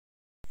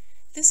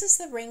This is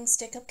the Ring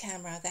stick-up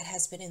camera that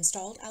has been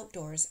installed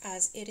outdoors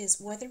as it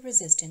is weather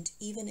resistant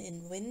even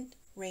in wind,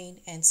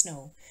 rain, and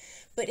snow.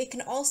 But it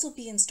can also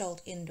be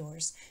installed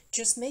indoors.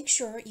 Just make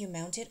sure you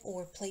mount it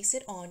or place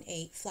it on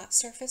a flat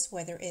surface,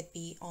 whether it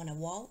be on a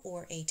wall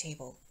or a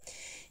table.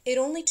 It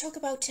only took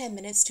about 10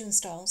 minutes to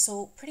install,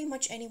 so pretty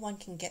much anyone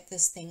can get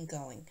this thing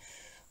going.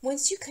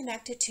 Once you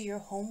connect it to your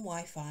home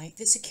Wi-Fi,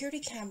 the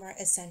security camera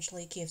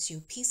essentially gives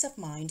you peace of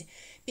mind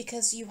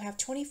because you have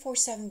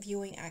 24/7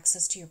 viewing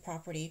access to your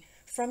property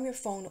from your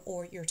phone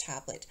or your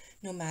tablet,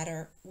 no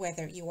matter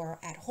whether you are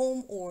at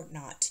home or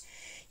not.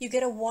 You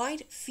get a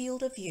wide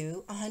field of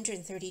view,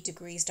 130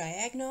 degrees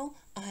diagonal,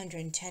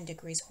 110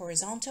 degrees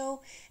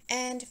horizontal,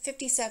 and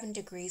 57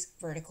 degrees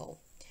vertical.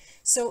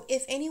 So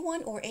if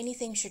anyone or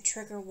anything should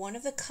trigger one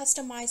of the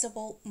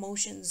customizable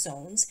motion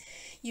zones,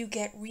 you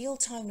get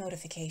real-time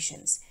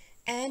notifications.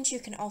 And you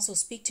can also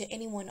speak to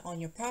anyone on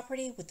your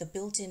property with the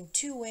built-in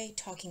two-way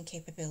talking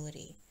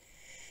capability.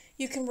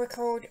 You can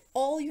record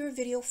all your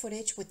video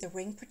footage with the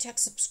Ring Protect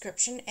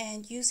subscription,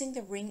 and using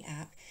the Ring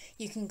app,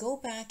 you can go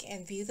back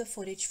and view the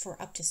footage for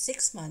up to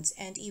 6 months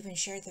and even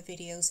share the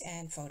videos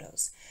and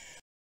photos.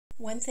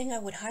 One thing I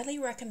would highly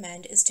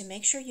recommend is to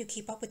make sure you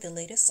keep up with the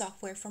latest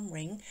software from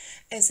Ring,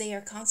 as they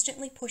are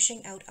constantly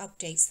pushing out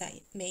updates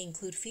that may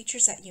include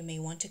features that you may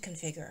want to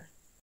configure.